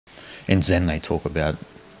In Zen they talk about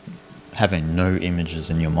having no images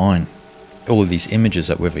in your mind. All of these images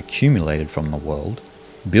that we've accumulated from the world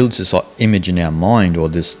builds this image in our mind, or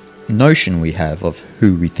this notion we have of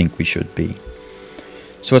who we think we should be.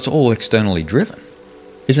 So it's all externally driven.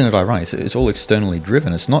 Isn't it ironic? It's all externally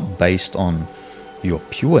driven. It's not based on your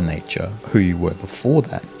pure nature, who you were before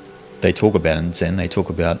that. They talk about in Zen, they talk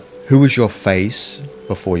about who was your face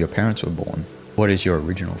before your parents were born. What is your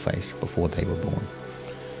original face before they were born?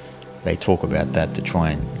 They talk about that to try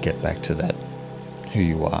and get back to that, who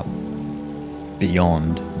you are,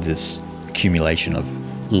 beyond this accumulation of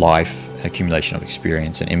life, accumulation of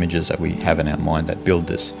experience and images that we have in our mind that build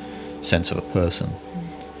this sense of a person.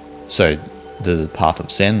 So the path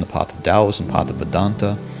of Zen, the path of Taoism, the path of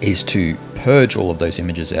Vedanta is to purge all of those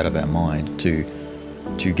images out of our mind, to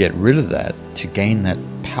get rid of that, to gain that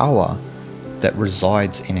power that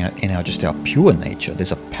resides in our just our pure nature.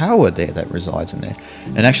 There's a power there that resides in there.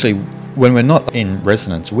 And actually, when we're not in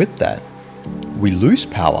resonance with that, we lose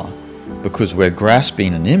power because we're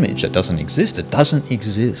grasping an image that doesn't exist. It doesn't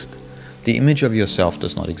exist. The image of yourself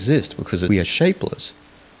does not exist because we are shapeless.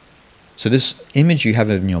 So this image you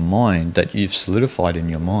have in your mind that you've solidified in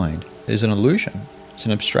your mind is an illusion. It's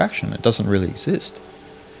an abstraction. It doesn't really exist.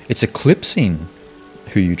 It's eclipsing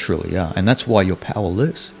who you truly are. And that's why you're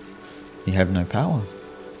powerless. You have no power.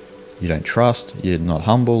 You don't trust. You're not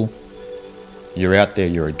humble. You're out there.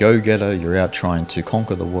 You're a go-getter. You're out trying to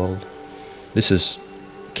conquer the world. This is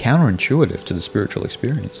counterintuitive to the spiritual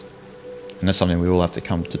experience. And that's something we all have to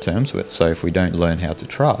come to terms with. So if we don't learn how to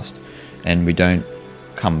trust and we don't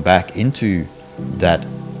come back into that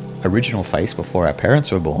original face before our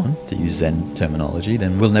parents were born, to use Zen terminology,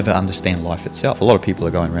 then we'll never understand life itself. A lot of people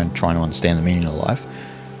are going around trying to understand the meaning of life.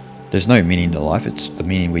 There's no meaning to life, it's the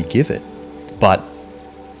meaning we give it. But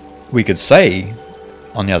we could say,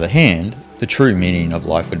 on the other hand, the true meaning of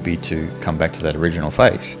life would be to come back to that original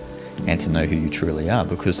face and to know who you truly are,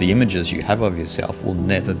 because the images you have of yourself will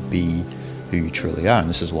never be who you truly are. And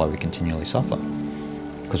this is why we continually suffer,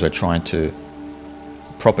 because we're trying to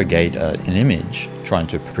propagate an image, trying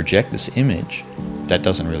to project this image that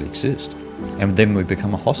doesn't really exist. And then we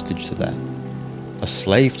become a hostage to that, a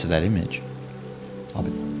slave to that image. Oh,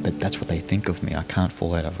 but that's what they think of me. I can't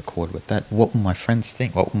fall out of accord with that. What will my friends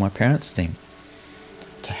think? What will my parents think?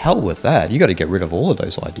 To hell with that. You got to get rid of all of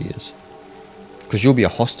those ideas, because you'll be a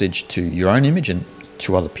hostage to your own image and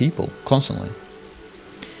to other people constantly.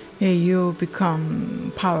 Yeah, you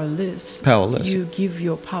become powerless. Powerless. You give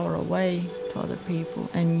your power away to other people,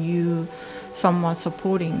 and you somewhat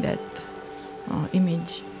supporting that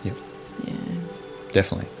image. Yep. Yeah.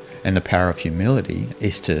 Definitely. And the power of humility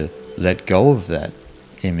is to let go of that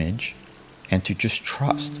image and to just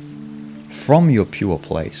trust from your pure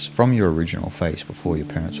place, from your original face before your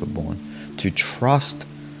parents were born, to trust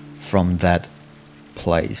from that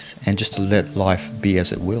place and just to let life be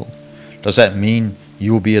as it will. Does that mean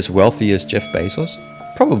you will be as wealthy as Jeff Bezos?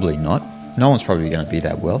 Probably not. No one's probably going to be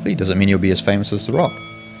that wealthy. Does it mean you'll be as famous as The Rock?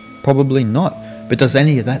 Probably not. But does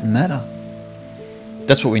any of that matter?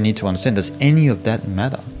 That's what we need to understand. Does any of that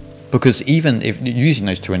matter? Because even if using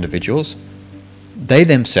those two individuals, they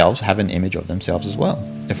themselves have an image of themselves as well,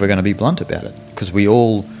 if we're going to be blunt about it. Because we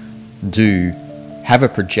all do have a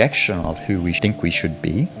projection of who we think we should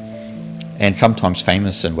be. And sometimes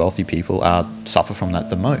famous and wealthy people suffer from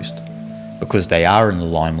that the most, because they are in the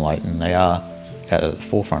limelight and they are at the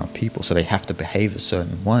forefront of people, so they have to behave a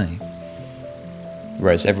certain way.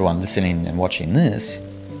 Whereas everyone listening and watching this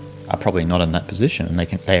are probably not in that position, and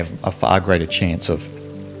they have a far greater chance of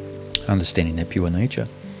understanding their pure nature.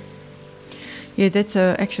 Yeah, that's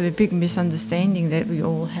actually a big misunderstanding that we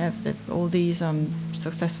all have, that all these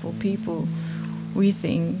successful people, we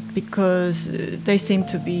think, because they seem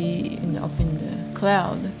to be up in the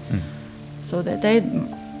cloud, so that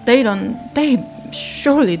they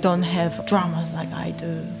surely don't have dramas like I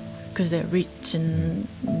do, because they're rich and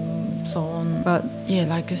so on. But yeah,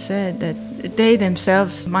 like you said, that they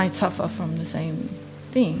themselves might suffer from the same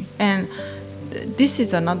thing. And this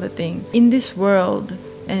is another thing. In this world,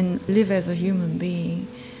 and live as a human being,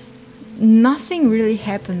 nothing really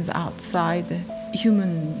happens outside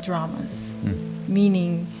human dramas.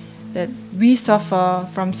 Meaning that we suffer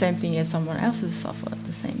from same thing as someone else suffer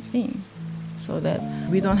the same thing. So that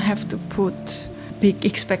we don't have to put big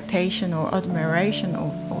expectation or admiration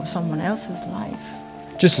of someone else's life.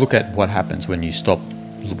 Just look at what happens when you stop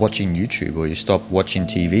watching YouTube, or you stop watching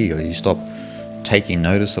TV, or you stop taking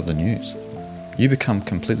notice of the news. You become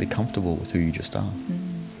completely comfortable with who you just are.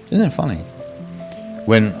 Isn't it funny?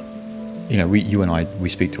 When, you and I, we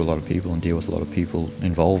speak to a lot of people and deal with a lot of people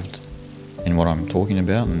involved in what I'm talking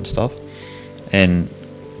about and stuff. And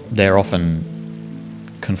they're often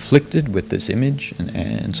conflicted with this image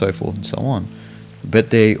and so forth and so on.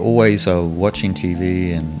 But they always are watching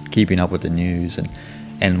TV and keeping up with the news,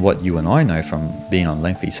 and what you and I know from being on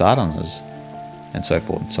lengthy sadhanas and so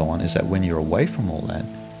forth and so on is that when you're away from all that,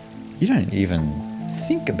 you don't even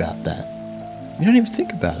think about that. You don't even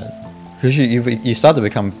think about it, because you start to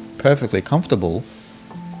become perfectly comfortable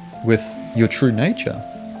with your true nature.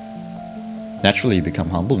 Naturally you become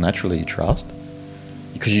humble, naturally you trust,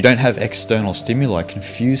 because you don't have external stimuli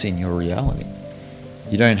confusing your reality.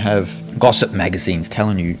 You don't have gossip magazines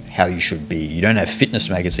telling you how you should be. You don't have fitness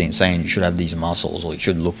magazines saying you should have these muscles or you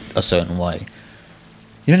should look a certain way.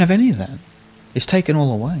 You don't have any of that. It's taken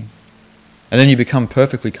all away. And then you become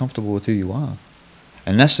perfectly comfortable with who you are.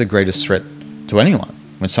 And that's the greatest threat to anyone,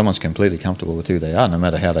 when someone's completely comfortable with who they are, no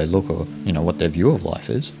matter how they look or, you know, what their view of life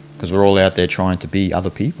is. Because we're all out there trying to be other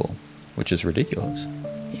people, which is ridiculous.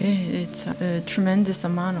 Yeah, it's a tremendous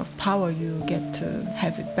amount of power you get to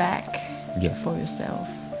have it back for yourself.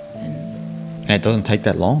 And it doesn't take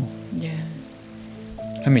that long. Yeah.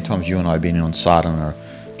 How many times you and I have been on sadhana,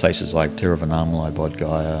 places like Tiruvannamalai, Bodh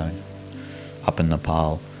Gaya, up in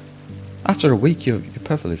Nepal. After a week, you're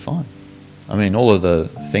perfectly fine. I mean, all of the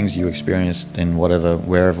things you experienced in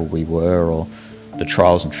wherever we were, or the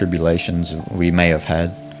trials and tribulations we may have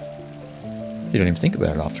had, you don't even think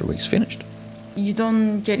about it after a week. It's finished. You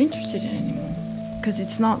don't get interested in it anymore, because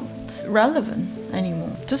it's not relevant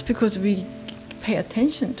anymore. Just because we pay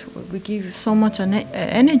attention to it, we give so much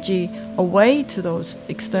energy away to those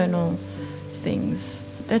external things.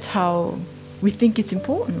 That's how we think it's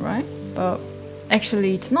important, right? But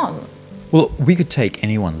actually it's not. Well, we could take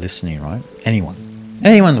anyone listening, right? Anyone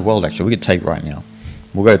in the world, actually, we could take right now.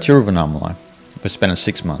 We'll go to Tiruvannamalai. We're spending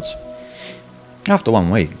 6 months. After 1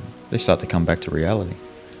 week, they start to come back to reality,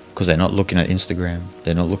 because they're not looking at Instagram,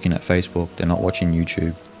 they're not looking at Facebook, they're not watching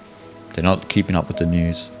YouTube, they're not keeping up with the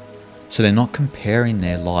news. So they're not comparing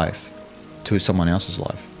their life to someone else's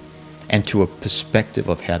life and to a perspective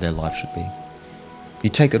of how their life should be. You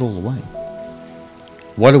take it all away.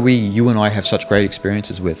 Why do you and I have such great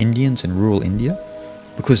experiences with Indians in rural India?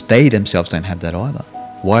 Because they themselves don't have that either.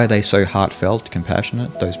 Why are they so heartfelt,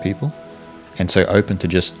 compassionate, those people, and so open to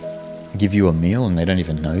just give you a meal and they don't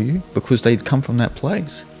even know you? Because they come from that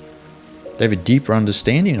place. They have a deeper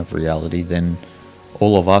understanding of reality than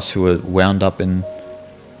all of us who are wound up in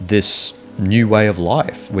this new way of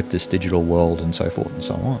life with this digital world and so forth and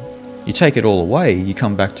so on. You take it all away, you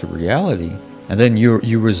come back to reality, and then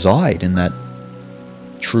you reside in that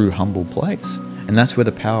true humble place. And that's where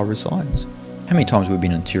the power resides. How many times we've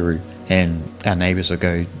been in Tiru and our neighbours will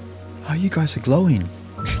go, "Oh, you guys are glowing."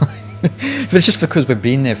 But it's just because we've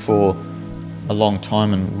been there for a long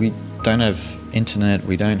time and we don't have internet,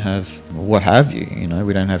 we don't have what have you,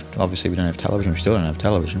 we don't have television, we still don't have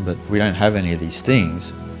television, but we don't have any of these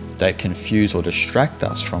things that confuse or distract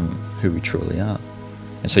us from who we truly are.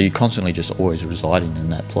 And so you're constantly just always residing in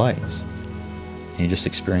that place. And you're just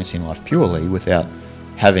experiencing life purely without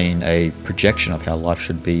having a projection of how life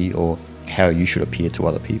should be or how you should appear to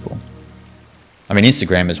other people. I mean,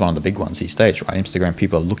 Instagram is one of the big ones these days, right? Instagram,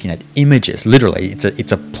 people are looking at images. Literally,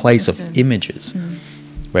 it's a place of images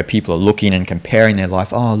where people are looking and comparing their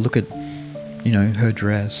life. Oh, look at, her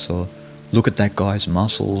dress, or look at that guy's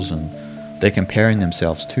muscles, and they're comparing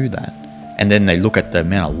themselves to that. And then they look at the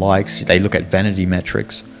amount of likes. They look at vanity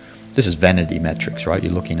metrics. This is vanity metrics, right?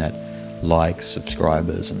 You're looking at likes,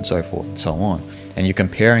 subscribers, and so forth and so on. And you're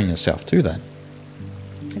comparing yourself to that.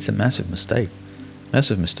 It's a massive mistake.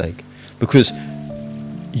 Massive mistake. Because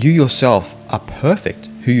you yourself are perfect,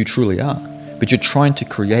 who you truly are. But you're trying to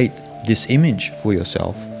create this image for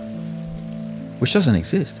yourself, which doesn't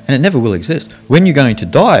exist. And it never will exist. When you're going to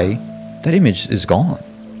die, that image is gone.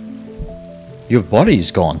 Your body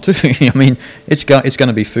is gone too. I mean, it's going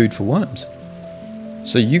to be food for worms.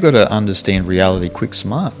 So you got to understand reality quick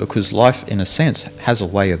smart, because life, in a sense, has a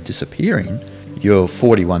way of disappearing. You're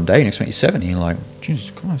 40 one day, next minute you're 70, and you're like, Jesus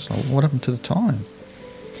Christ, what happened to the time?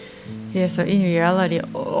 Yeah, so in reality,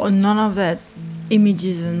 none of that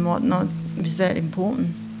images and whatnot is that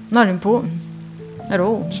important. Not important at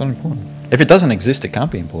all. It's not important. If it doesn't exist, it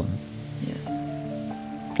can't be important. Yes.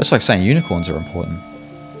 That's like saying unicorns are important.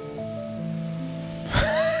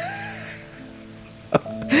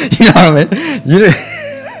 You know what I mean?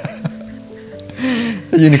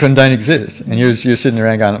 A unicorn don't exist, and you're sitting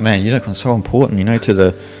around going, "Man, unicorn's so important,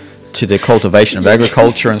 to the cultivation of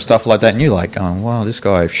agriculture and stuff like that." And you're like, "Oh, wow, this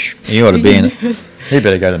guy, he ought to be in. He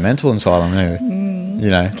better go to mental asylum now."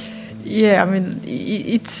 Yeah, I mean,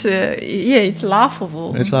 it's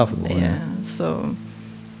laughable. It's laughable. Yeah. So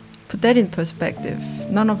put that in perspective.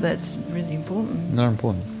 None of that's really important. Not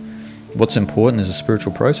important. What's important is a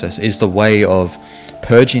spiritual process, is the way of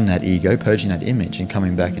purging that ego, purging that image, and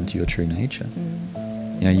coming back into your true nature.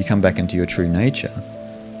 You know, you come back into your true nature.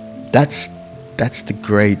 That's the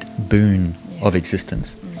great boon of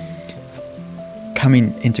existence.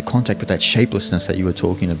 Coming into contact with that shapelessness that you were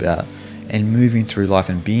talking about, and moving through life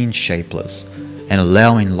and being shapeless, and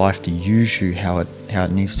allowing life to use you how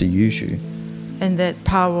it needs to use you. And that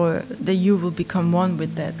power, that you will become one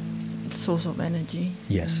with that source of energy.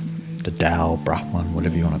 Yes, the Tao, Brahman,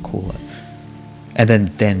 whatever you want to call it. And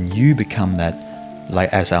then you become that,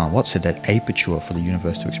 like as Alan Watts said, that aperture for the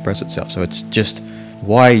universe to express itself. So it's just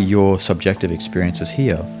why your subjective experiences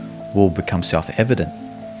here will become self-evident,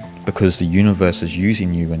 because the universe is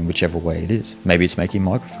using you in whichever way it is. Maybe it's making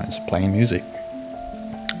microphones, playing music,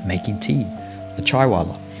 making tea, a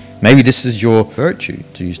chaiwala. Maybe this is your virtue,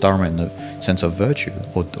 to use Dharma in the sense of virtue,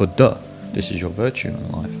 or this is your virtue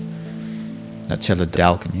in life. That's how the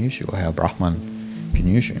Tao can use you, or how Brahman can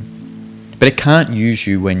use you. But it can't use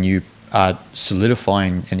you when you are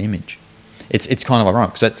solidifying an image. It's kind of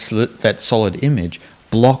ironic, because that solid image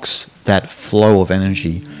blocks that flow of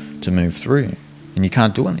energy to move through, and you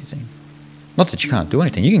can't do anything. Not that you can't do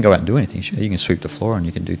anything. You can go out and do anything. Sure, you can sweep the floor and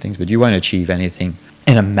you can do things, but you won't achieve anything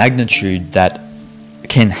in a magnitude that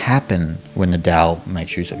can happen when the Tao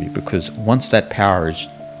makes use of you. Because once that power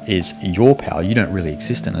is your power, you don't really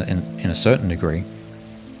exist in a certain degree,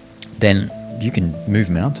 then you can move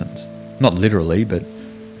mountains. Not literally, but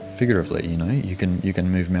figuratively, you know, you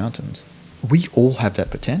can move mountains. We all have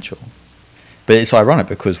that potential. But it's ironic,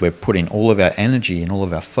 because we're putting all of our energy and all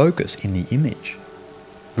of our focus in the image.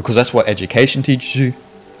 Because that's what education teaches you.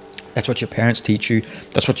 That's what your parents teach you.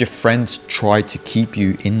 That's what your friends try to keep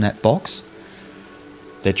you in that box.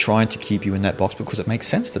 They're trying to keep you in that box because it makes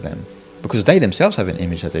sense to them. Because they themselves have an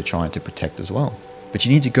image that they're trying to protect as well. But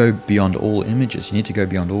you need to go beyond all images. You need to go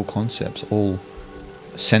beyond all concepts, all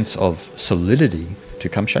sense of solidity, to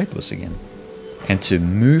come shapeless again. And to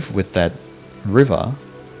move with that river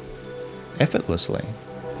effortlessly.